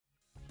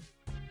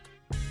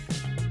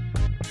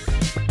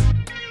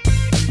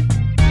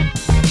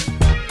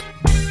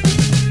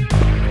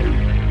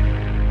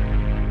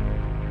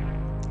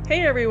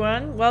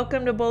everyone.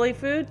 Welcome to Bully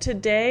Food.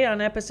 Today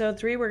on episode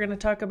 3, we're going to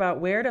talk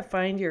about where to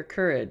find your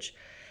courage.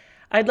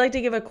 I'd like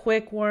to give a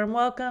quick warm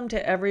welcome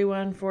to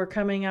everyone for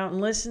coming out and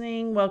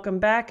listening. Welcome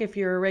back if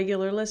you're a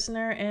regular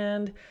listener,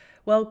 and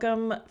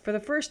welcome for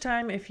the first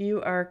time if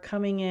you are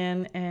coming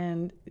in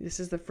and this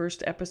is the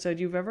first episode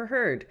you've ever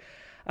heard.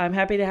 I'm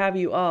happy to have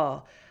you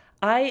all.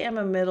 I am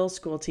a middle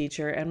school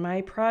teacher, and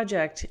my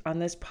project on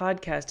this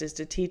podcast is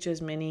to teach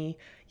as many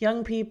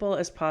young people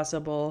as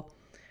possible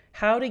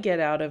how to get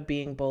out of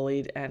being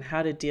bullied and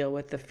how to deal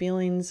with the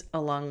feelings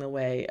along the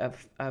way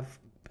of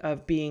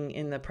being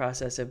in the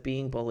process of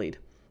being bullied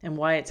and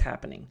why it's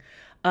happening.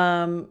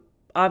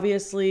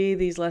 Obviously,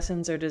 these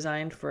lessons are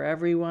designed for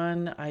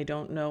everyone. I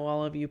don't know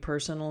all of you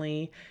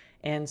personally,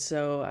 and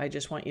so I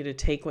just want you to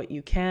take what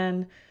you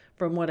can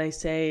from what I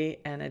say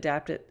and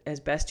adapt it as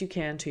best you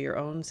can to your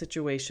own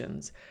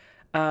situations.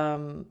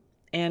 And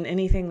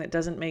anything that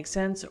doesn't make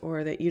sense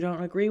or that you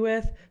don't agree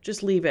with,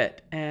 just leave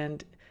it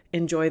and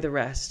enjoy the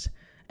rest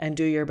and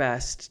do your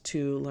best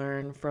to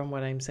learn from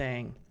what I'm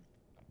saying.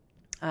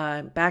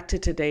 Back to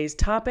today's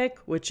topic,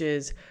 which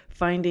is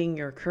finding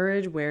your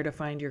courage, where to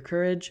find your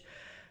courage.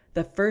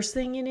 The first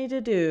thing you need to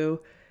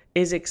do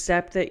is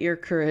accept that your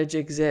courage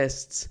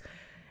exists.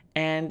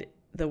 And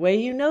the way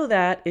you know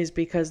that is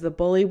because the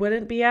bully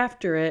wouldn't be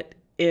after it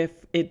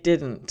if it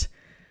didn't.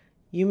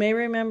 You may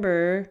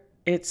remember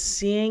it's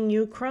seeing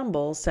you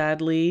crumble,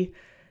 sadly,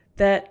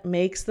 that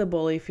makes the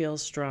bully feel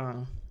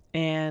strong.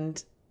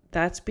 And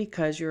that's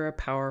because you're a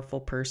powerful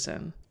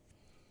person.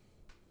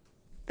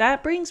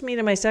 That brings me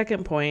to my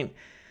second point,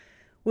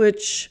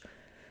 which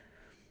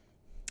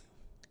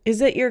is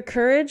that your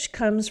courage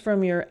comes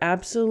from your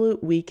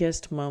absolute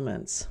weakest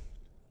moments.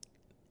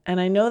 And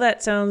I know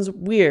that sounds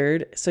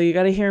weird, so you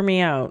got to hear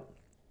me out.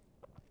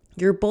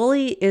 Your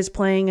bully is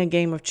playing a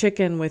game of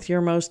chicken with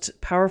your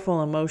most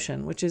powerful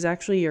emotion, which is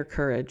actually your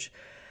courage.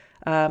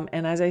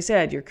 And as I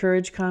said, your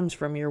courage comes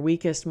from your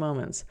weakest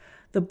moments.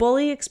 The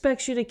bully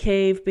expects you to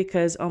cave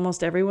because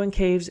almost everyone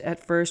caves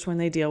at first when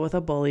they deal with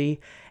a bully.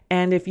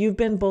 And if you've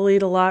been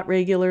bullied a lot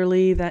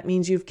regularly, that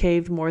means you've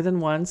caved more than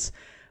once,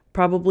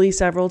 probably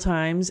several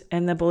times.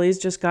 And the bully's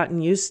just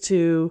gotten used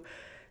to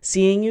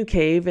seeing you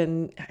cave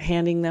and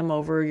handing them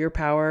over your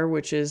power,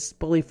 which is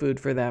bully food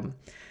for them.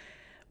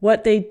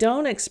 What they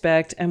don't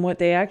expect and what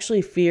they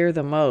actually fear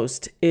the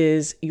most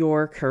is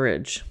your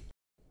courage.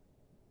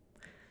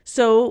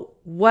 So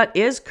what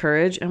is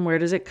courage and where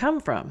does it come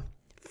from?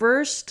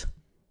 First,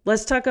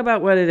 let's talk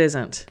about what it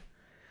isn't.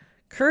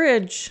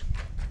 Courage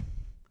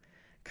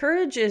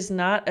is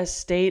not a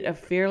state of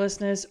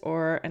fearlessness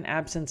or an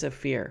absence of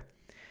fear.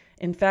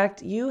 In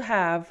fact, you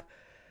have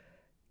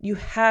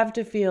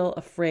to feel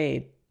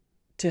afraid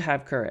to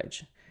have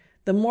courage.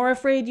 The more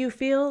afraid you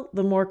feel,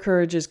 the more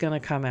courage is going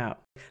to come out.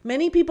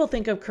 Many people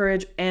think of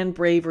courage and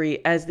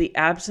bravery as the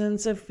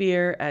absence of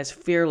fear, as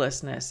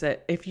fearlessness,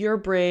 that if you're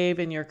brave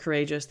and you're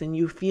courageous, then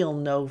you feel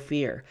no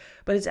fear.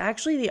 But it's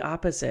actually the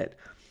opposite.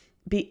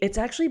 It's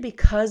actually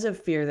because of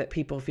fear that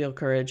people feel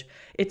courage.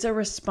 It's a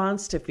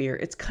response to fear.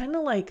 It's kind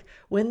of like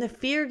when the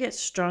fear gets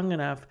strong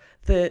enough,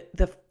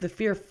 the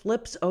fear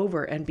flips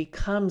over and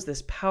becomes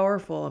this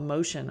powerful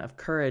emotion of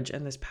courage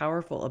and this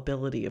powerful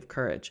ability of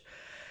courage.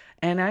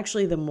 And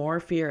actually, the more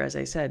fear, as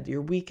I said,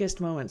 your weakest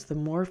moments, the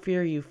more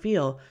fear you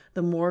feel,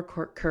 the more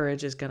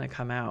courage is going to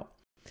come out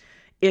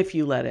if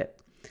you let it.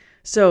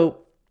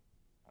 So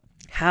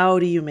how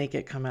do you make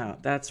it come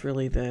out? That's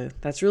really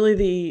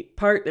the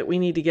part that we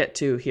need to get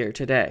to here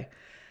today.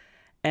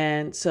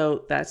 And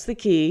so that's the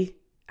key.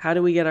 How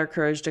do we get our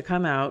courage to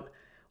come out?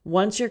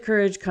 Once your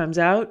courage comes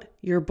out,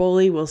 your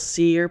bully will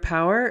see your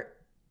power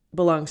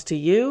belongs to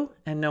you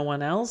and no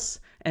one else,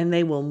 and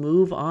they will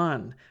move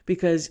on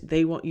because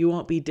you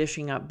won't be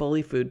dishing up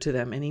bully food to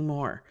them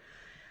anymore.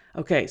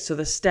 Okay, so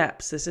the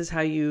steps. This is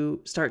how you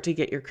start to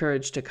get your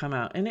courage to come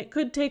out. And it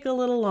could take a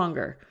little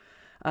longer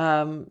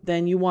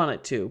than you want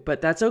it to,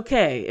 but that's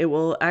okay. It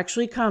will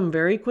actually come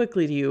very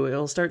quickly to you.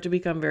 It'll start to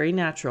become very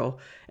natural,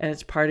 and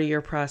it's part of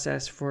your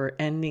process for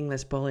ending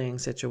this bullying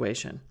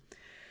situation.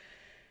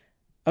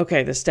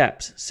 Okay, the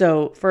steps.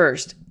 So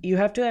first, you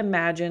have to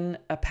imagine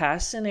a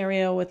past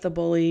scenario with the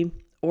bully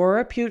or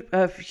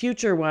a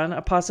future one,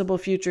 a possible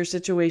future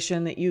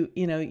situation that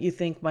you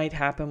think might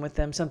happen with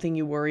them, something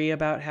you worry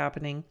about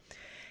happening.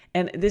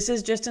 And this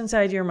is just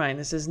inside your mind.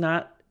 This is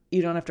not,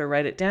 you don't have to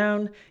write it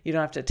down. You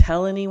don't have to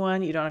tell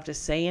anyone. You don't have to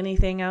say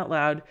anything out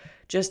loud.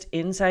 Just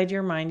inside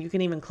your mind. You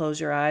can even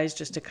close your eyes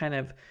just to kind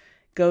of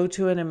go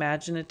to an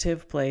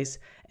imaginative place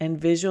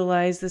and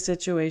visualize the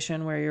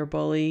situation where your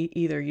bully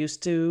either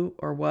used to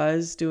or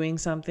was doing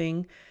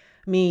something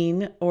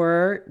mean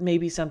or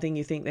maybe something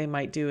you think they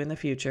might do in the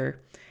future.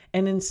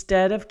 And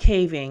instead of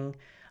caving,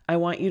 I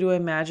want you to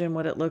imagine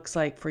what it looks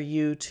like for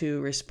you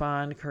to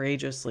respond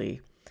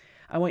courageously.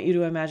 I want you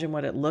to imagine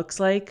what it looks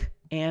like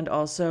and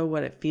also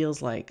what it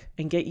feels like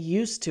and get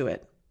used to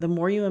it. The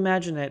more you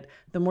imagine it,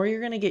 the more you're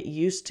going to get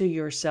used to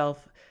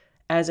yourself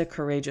as a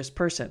courageous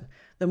person.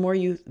 The more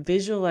you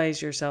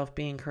visualize yourself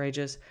being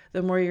courageous,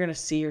 the more you're going to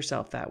see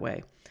yourself that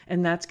way.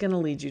 And that's going to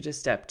lead you to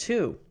step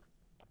 2.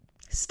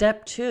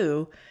 Step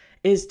 2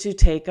 is to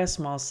take a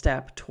small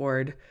step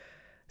toward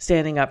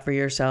standing up for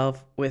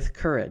yourself with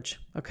courage,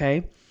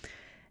 okay?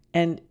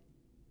 And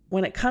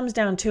when it comes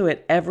down to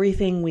it,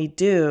 everything we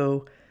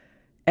do,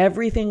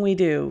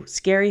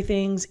 scary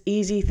things,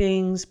 easy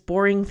things,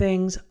 boring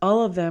things,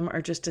 all of them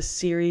are just a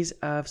series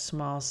of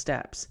small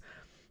steps.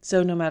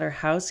 So no matter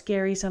how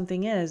scary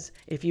something is,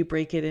 if you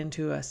break it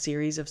into a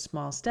series of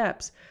small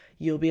steps,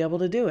 you'll be able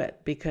to do it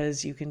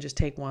because you can just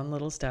take one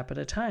little step at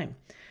a time.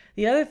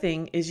 The other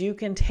thing is you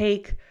can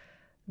take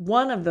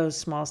one of those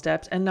small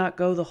steps and not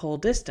go the whole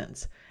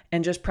distance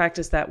and just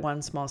practice that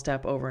one small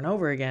step over and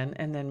over again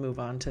and then move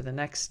on to the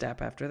next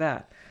step after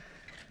that.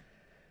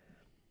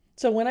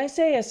 So when I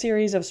say a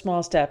series of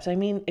small steps, I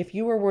mean, if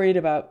you were worried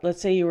about,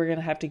 let's say you were going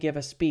to have to give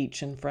a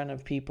speech in front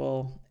of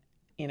people,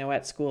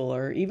 at school,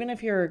 or even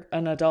if you're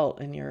an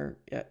adult and you're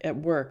at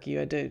work, you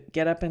had to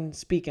get up and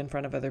speak in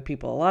front of other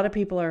people. A lot of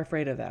people are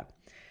afraid of that.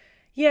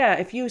 Yeah,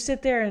 if you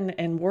sit there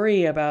and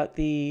worry about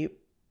the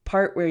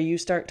part where you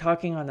start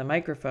talking on the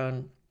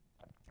microphone,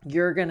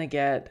 you're going to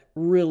get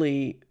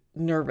really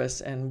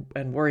nervous and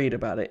worried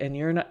about it. And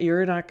you're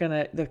not going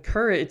to,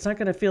 it's not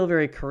going to feel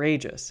very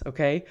courageous.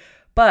 Okay.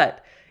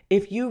 But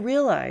if you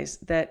realize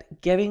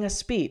that giving a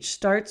speech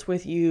starts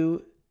with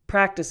you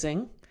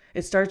practicing,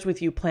 it starts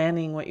with you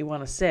planning what you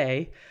want to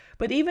say.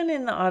 But even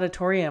in the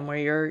auditorium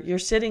where you're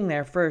sitting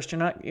there first,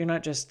 you're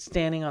not just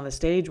standing on the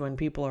stage when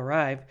people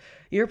arrive.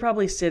 You're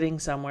probably sitting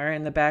somewhere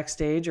in the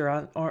backstage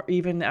or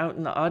even out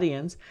in the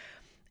audience.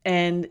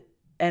 And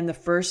the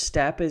first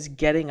step is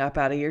getting up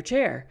out of your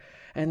chair.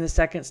 And the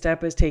second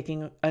step is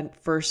taking a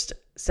first,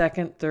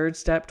 second, third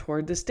step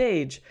toward the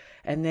stage.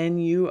 And then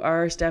you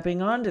are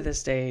stepping onto the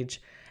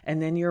stage. And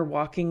then you're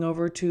walking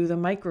over to the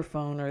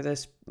microphone or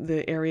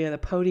the area, the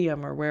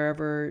podium, or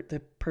wherever the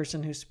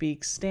person who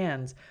speaks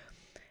stands.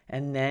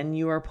 And then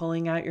you are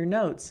pulling out your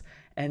notes.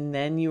 And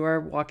then you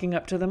are walking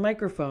up to the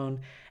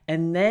microphone.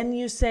 And then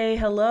you say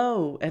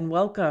hello and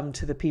welcome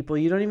to the people.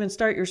 You don't even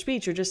start your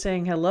speech. You're just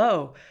saying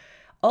hello.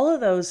 All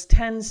of those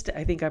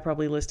I think I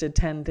probably listed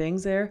 10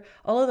 things there.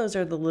 All of those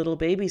are the little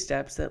baby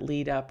steps that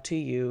lead up to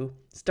you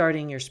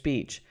starting your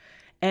speech.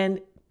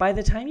 And by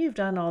the time you've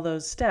done all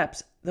those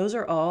steps, those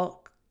are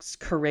all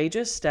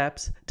courageous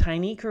steps,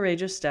 tiny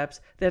courageous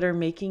steps that are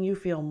making you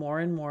feel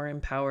more and more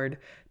empowered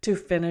to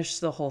finish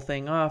the whole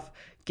thing off,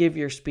 give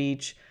your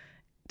speech,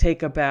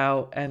 take a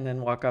bow, and then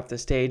walk off the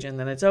stage, and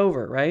then it's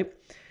over, right?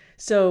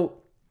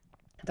 So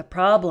the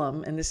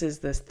problem, and this is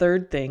the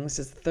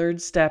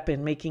third step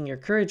in making your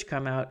courage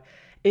come out,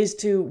 is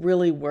to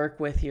really work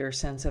with your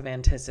sense of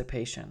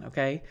anticipation,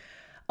 okay?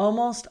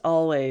 Almost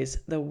always,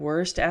 the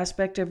worst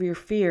aspect of your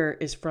fear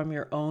is from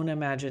your own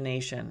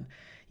imagination.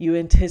 You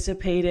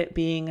anticipate it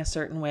being a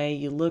certain way.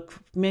 You look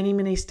many,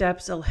 many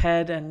steps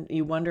ahead and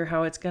you wonder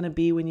how it's going to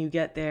be when you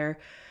get there.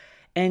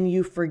 And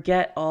you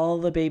forget all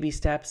the baby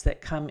steps that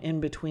come in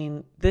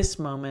between this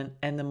moment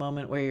and the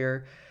moment where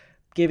you're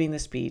giving the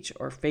speech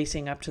or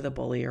facing up to the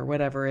bully or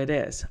whatever it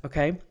is.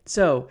 Okay.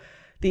 So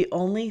the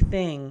only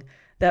thing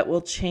that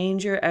will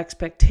change your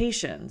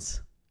expectations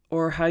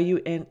or how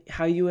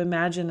you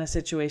imagine a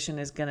situation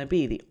is going to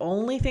be, the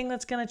only thing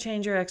that's going to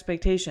change your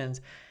expectations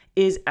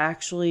is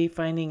actually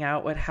finding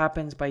out what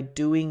happens by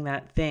doing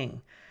that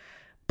thing.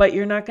 But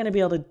you're not going to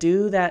be able to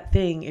do that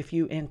thing if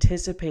you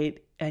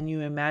anticipate and you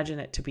imagine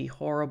it to be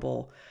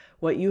horrible.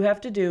 What you have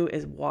to do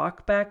is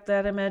walk back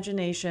that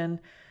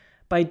imagination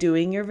by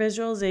doing your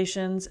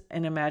visualizations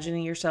and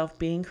imagining yourself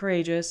being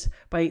courageous,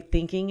 by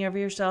thinking of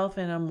yourself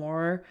in a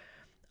more,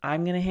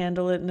 I'm going to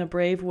handle it in a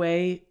brave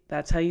way.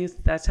 That's how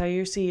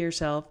you see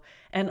yourself.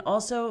 And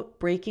also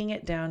breaking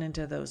it down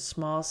into those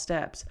small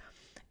steps.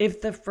 If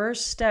the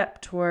first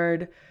step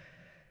toward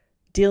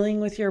dealing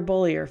with your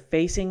bully or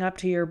facing up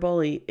to your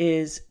bully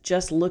is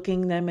just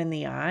looking them in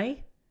the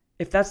eye,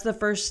 if that's the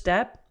first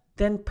step,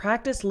 then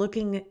practice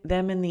looking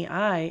them in the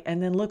eye and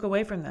then look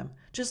away from them.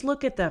 Just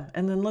look at them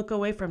and then look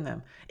away from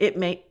them. It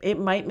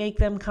might make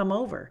them come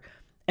over,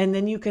 and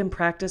then you can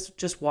practice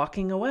just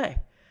walking away.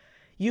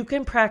 You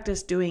can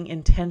practice doing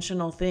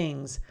intentional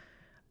things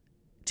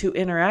to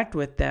interact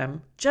with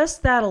them.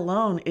 Just that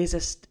alone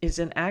is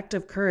an act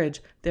of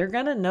courage. They're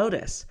going to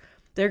notice.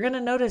 They're going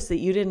to notice that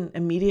you didn't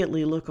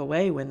immediately look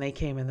away when they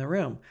came in the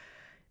room,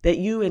 that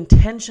you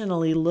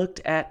intentionally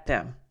looked at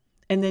them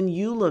and then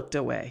you looked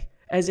away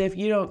as if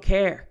you don't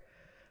care.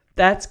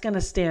 That's going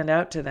to stand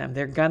out to them.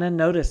 They're going to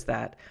notice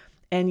that.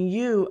 And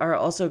you are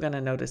also going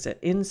to notice it.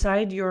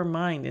 Inside your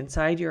mind,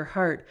 inside your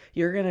heart,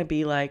 you're going to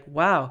be like,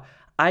 wow,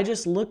 I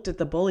just looked at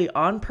the bully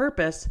on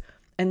purpose.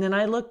 And then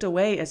I looked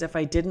away as if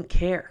I didn't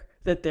care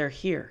that they're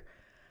here.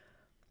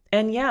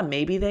 And yeah,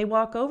 maybe they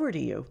walk over to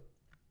you.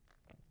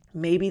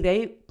 Maybe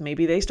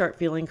they start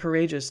feeling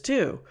courageous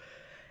too.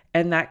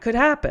 And that could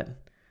happen.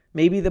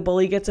 Maybe the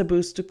bully gets a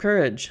boost of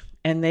courage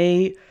and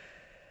they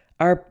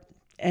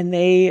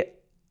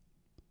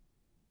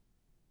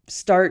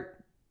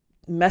start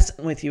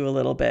messing with you a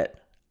little bit.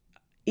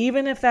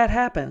 Even if that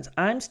happens,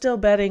 I'm still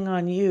betting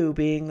on you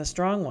being the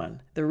strong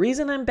one. The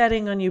reason I'm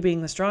betting on you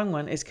being the strong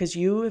one is because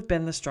you have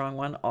been the strong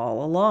one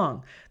all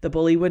along. The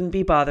bully wouldn't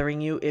be bothering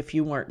you if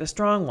you weren't the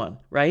strong one,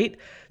 right?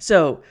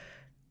 So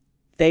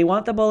they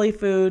want the bully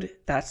food.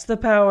 That's the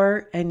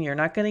power, and you're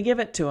not going to give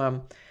it to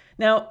them.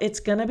 Now, it's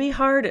going to be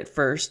hard at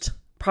first,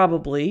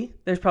 probably.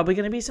 There's probably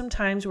going to be some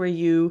times where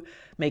you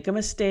make a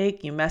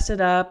mistake, you mess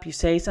it up, you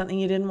say something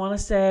you didn't want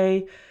to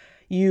say.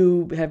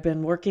 You have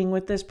been working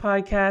with this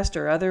podcast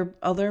or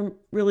other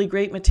really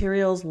great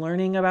materials,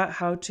 learning about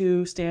how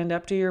to stand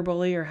up to your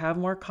bully or have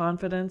more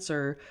confidence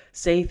or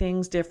say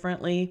things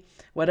differently.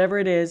 Whatever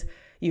it is,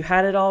 you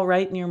had it all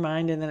right in your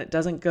mind and then it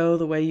doesn't go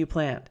the way you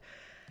planned.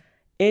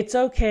 It's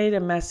okay to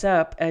mess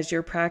up as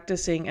you're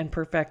practicing and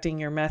perfecting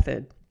your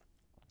method.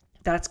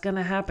 That's going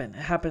to happen.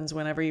 It happens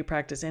whenever you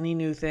practice any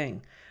new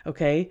thing,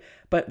 okay?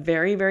 But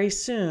very, very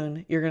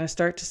soon, you're going to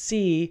start to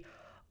see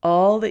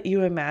all that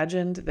you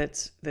imagined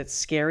that's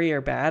scary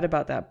or bad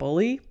about that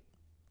bully.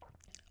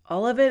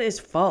 All of it is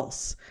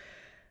false.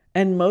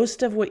 And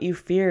most of what you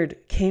feared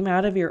came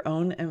out of your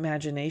own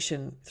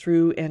imagination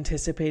through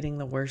anticipating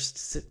the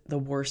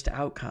worst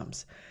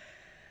outcomes.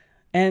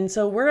 And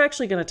so we're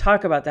actually going to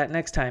talk about that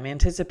next time,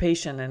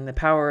 anticipation and the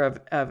power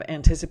of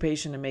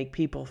anticipation to make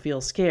people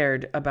feel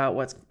scared about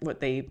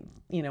what they,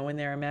 when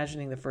they're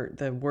imagining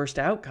the worst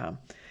outcome.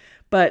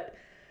 But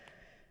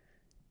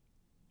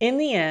in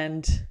the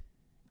end,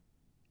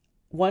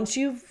 once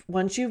you've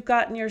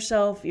gotten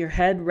your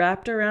head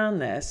wrapped around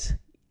this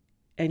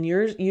and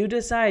you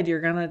decide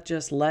you're going to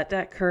just let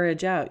that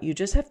courage out, you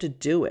just have to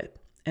do it.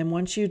 And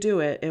once you do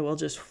it, it will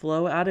just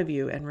flow out of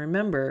you. And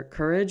remember,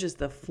 courage is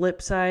the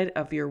flip side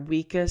of your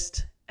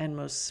weakest and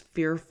most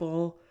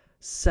fearful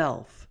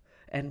self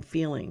and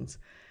feelings.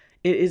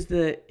 It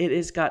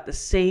is got the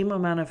same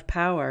amount of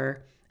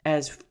power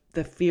as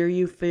the fear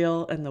you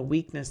feel and the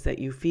weakness that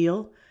you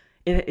feel.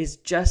 It is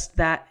just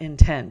that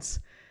intense,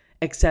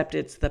 except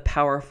it's the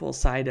powerful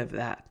side of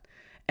that.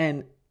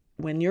 And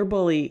when your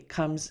bully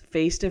comes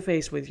face to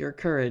face with your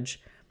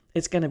courage,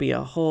 it's going to be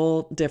a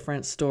whole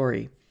different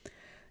story.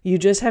 You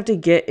just have to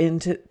get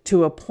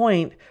to a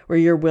point where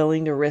you're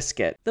willing to risk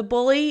it. The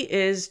bully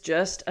is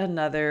just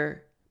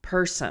another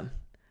person.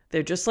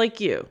 They're just like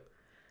you.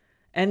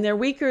 And they're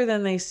weaker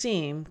than they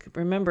seem.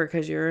 Remember,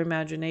 because your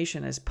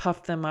imagination has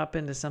puffed them up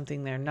into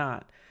something they're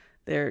not.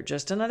 They're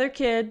just another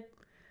kid.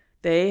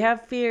 They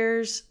have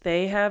fears.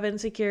 They have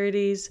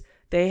insecurities.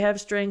 They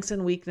have strengths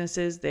and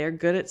weaknesses. They're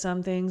good at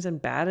some things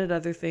and bad at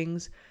other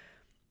things.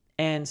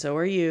 And so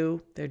are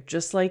you. They're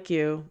just like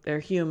you. They're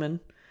human.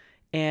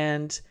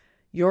 And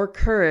your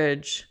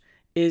courage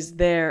is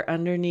there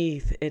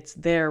underneath. It's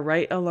there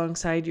right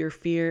alongside your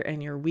fear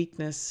and your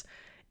weakness.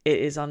 It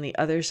is on the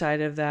other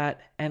side of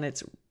that. And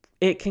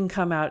it can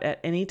come out at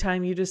any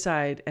time you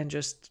decide and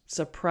just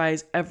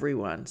surprise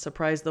everyone,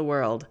 surprise the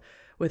world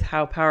with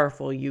how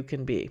powerful you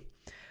can be.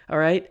 All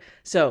right.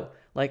 So,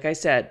 like I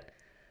said,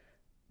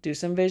 do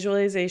some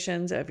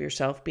visualizations of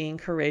yourself being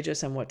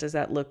courageous and what does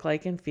that look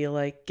like and feel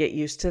like. Get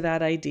used to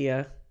that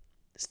idea.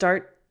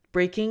 Start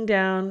breaking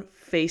down,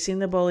 facing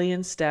the bully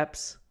in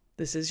steps.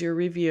 This is your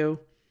review.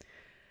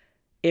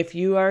 If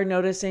you are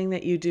noticing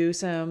that you do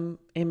some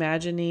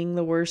imagining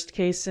the worst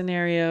case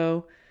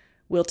scenario,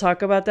 we'll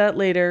talk about that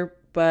later.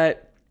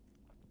 But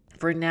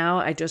for now,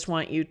 I just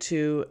want you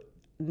to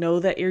know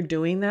that you're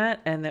doing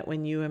that and that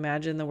when you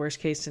imagine the worst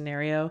case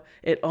scenario,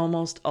 it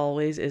almost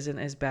always isn't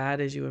as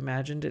bad as you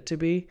imagined it to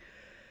be.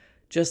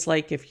 Just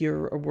like if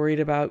you're worried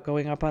about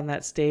going up on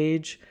that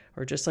stage,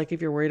 or just like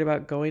if you're worried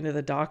about going to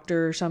the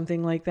doctor or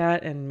something like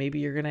that, and maybe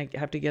you're going to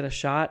have to get a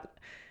shot.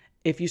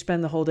 If you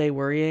spend the whole day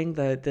worrying,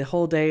 the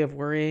whole day of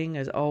worrying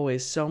is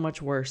always so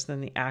much worse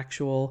than the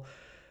actual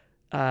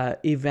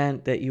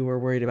event that you were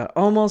worried about.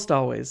 Almost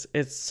always,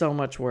 it's so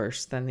much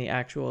worse than the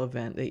actual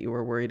event that you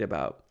were worried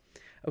about.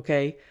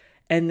 Okay?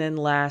 And then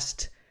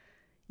last,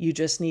 you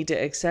just need to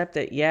accept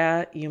that,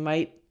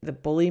 the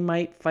bully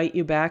might fight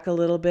you back a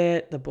little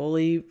bit. The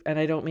bully, and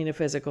I don't mean a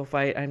physical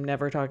fight. I'm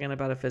never talking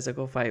about a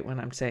physical fight when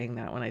I'm saying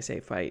that. When I say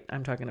fight,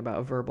 I'm talking about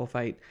a verbal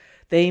fight.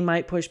 They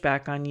might push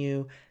back on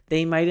you.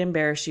 They might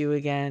embarrass you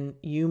again.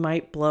 You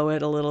might blow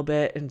it a little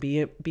bit and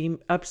be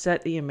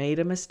upset that you made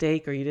a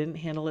mistake or you didn't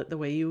handle it the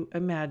way you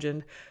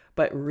imagined.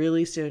 But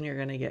really soon you're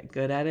going to get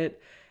good at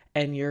it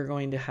and you're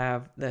going to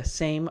have the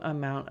same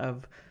amount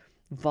of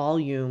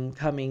volume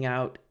coming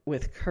out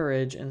with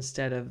courage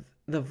instead of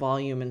the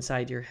volume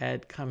inside your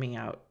head coming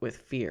out with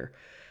fear.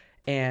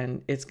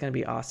 And it's going to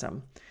be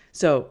awesome.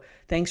 So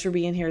thanks for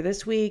being here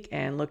this week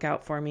and look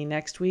out for me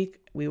next week.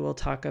 We will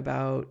talk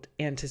about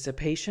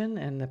anticipation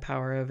and the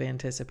power of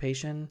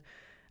anticipation,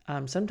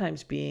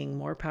 sometimes being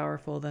more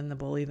powerful than the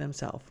bully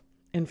themselves.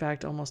 In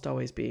fact, almost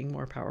always being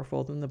more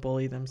powerful than the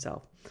bully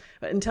themselves.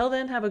 But until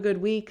then, have a good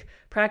week.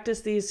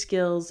 Practice these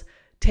skills.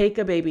 Take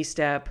a baby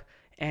step.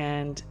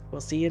 And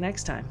we'll see you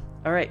next time.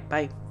 All right.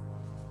 Bye.